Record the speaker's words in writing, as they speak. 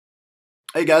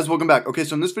Hey guys, welcome back. Okay,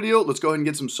 so in this video, let's go ahead and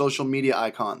get some social media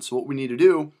icons. So what we need to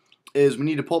do is we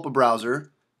need to pull up a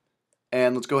browser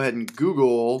and let's go ahead and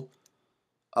Google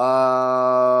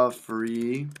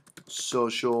free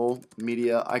social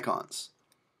media icons.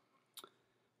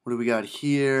 What do we got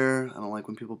here? I don't like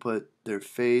when people put their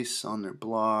face on their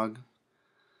blog.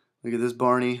 Look at this,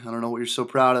 Barney. I don't know what you're so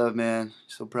proud of, man.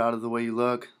 You're so proud of the way you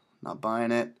look. Not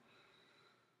buying it.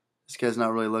 This guy's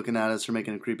not really looking at us or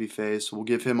making a creepy face. We'll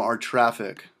give him our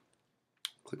traffic.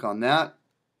 Click on that.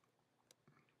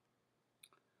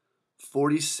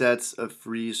 40 sets of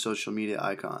free social media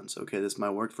icons. Okay, this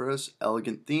might work for us.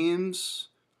 Elegant themes.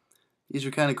 These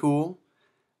are kind of cool.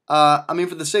 I mean,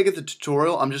 for the sake of the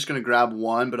tutorial, I'm just going to grab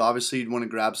one, but obviously you'd want to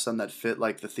grab some that fit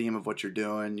like the theme of what you're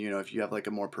doing. You know, if you have like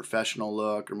a more professional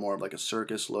look or more of like a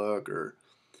circus look or,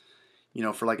 you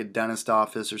know, for like a dentist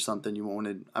office or something, you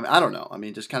wanted, I mean, I don't know. I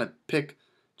mean, just kind of pick,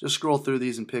 just scroll through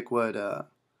these and pick what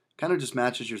kind of just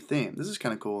matches your theme. This is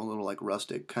kind of cool, a little like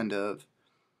rustic kind of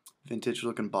vintage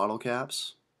looking bottle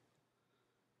caps.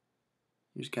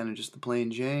 Here's kind of just the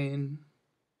plain Jane.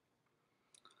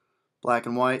 Black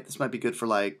and white. This might be good for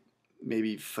like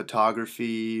maybe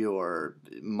photography or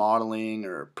modeling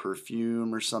or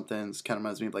perfume or something. This kind of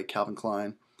reminds me of like Calvin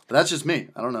Klein. But that's just me.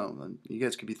 I don't know. You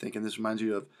guys could be thinking this reminds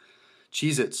you of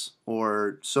Cheez-Its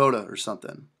or soda or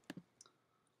something.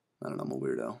 I don't know. I'm a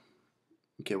weirdo.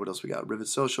 Okay, what else we got? Rivet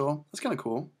Social. That's kind of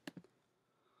cool.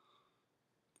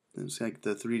 It's like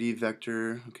the 3D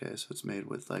vector. Okay, so it's made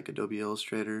with like Adobe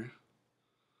Illustrator.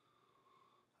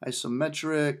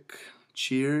 Isometric.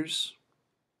 Cheers.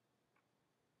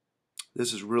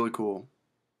 This is really cool.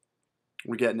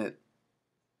 We're getting it.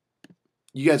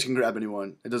 You guys can grab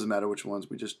anyone. It doesn't matter which ones.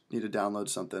 We just need to download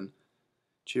something.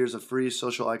 Cheers, a free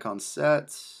social icon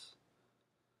set.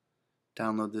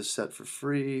 Download this set for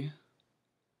free.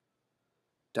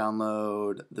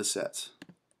 Download the set.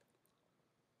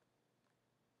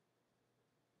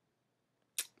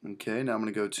 Okay, now I'm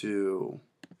going to go to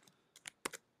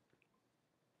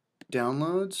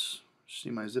downloads. See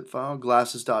my zip file,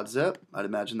 glasses.zip. I'd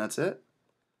imagine that's it.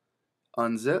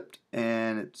 Unzipped,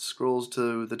 and it scrolls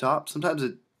to the top. Sometimes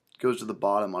it goes to the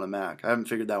bottom on a Mac. I haven't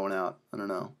figured that one out. I don't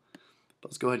know. But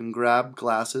let's go ahead and grab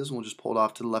glasses, and we'll just pull it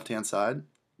off to the left-hand side.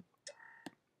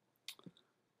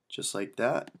 Just like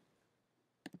that.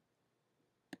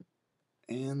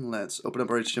 And let's open up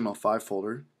our HTML5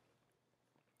 folder.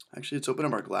 Actually, let's open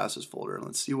up our glasses folder, and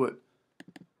let's see what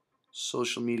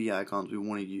social media icons we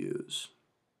want to use.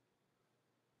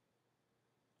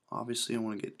 Obviously, I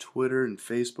want to get Twitter and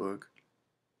Facebook.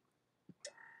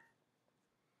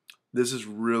 This is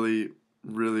really,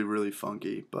 really, really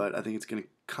funky, but I think it's going to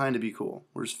kind of be cool.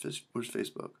 Where's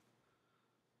Facebook?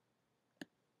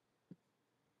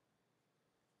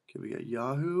 Okay, we got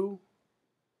Yahoo.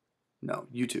 No,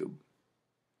 YouTube.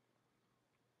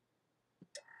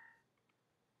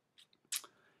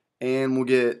 And we'll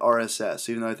get RSS,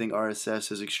 even though I think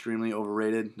RSS is extremely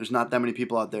overrated. There's not that many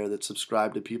people out there that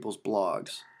subscribe to people's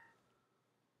blogs.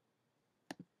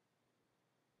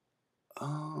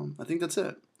 I think that's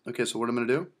it. Okay, so what I'm going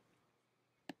to do,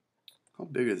 how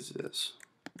big is this?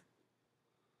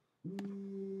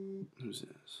 Who's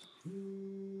this?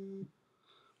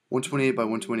 128 by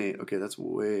 128. Okay, that's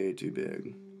way too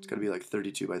big. It's got to be like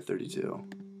 32 by 32.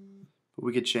 But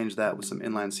we could change that with some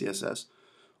inline CSS.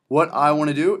 What I want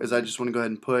to do is I just want to go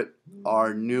ahead and put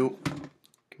our new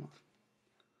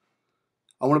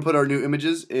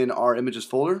images in our images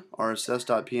folder,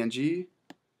 rss.png,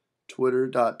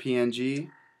 twitter.png,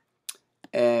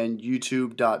 and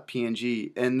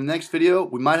youtube.png. In the next video,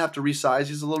 we might have to resize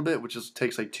these a little bit, which just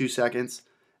takes like 2 seconds,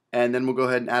 and then we'll go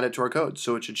ahead and add it to our code.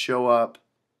 So it should show up.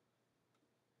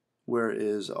 Where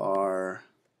is our...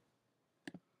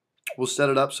 We'll set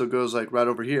it up so it goes like right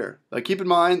over here. Like, keep in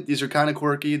mind, these are kind of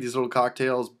quirky, these little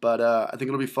cocktails, but I think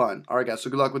it'll be fun. Alright guys, so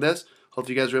good luck with this. Hope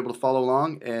you guys are able to follow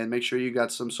along, and make sure you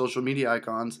got some social media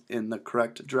icons in the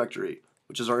correct directory,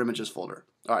 which is our images folder.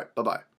 Alright, bye-bye.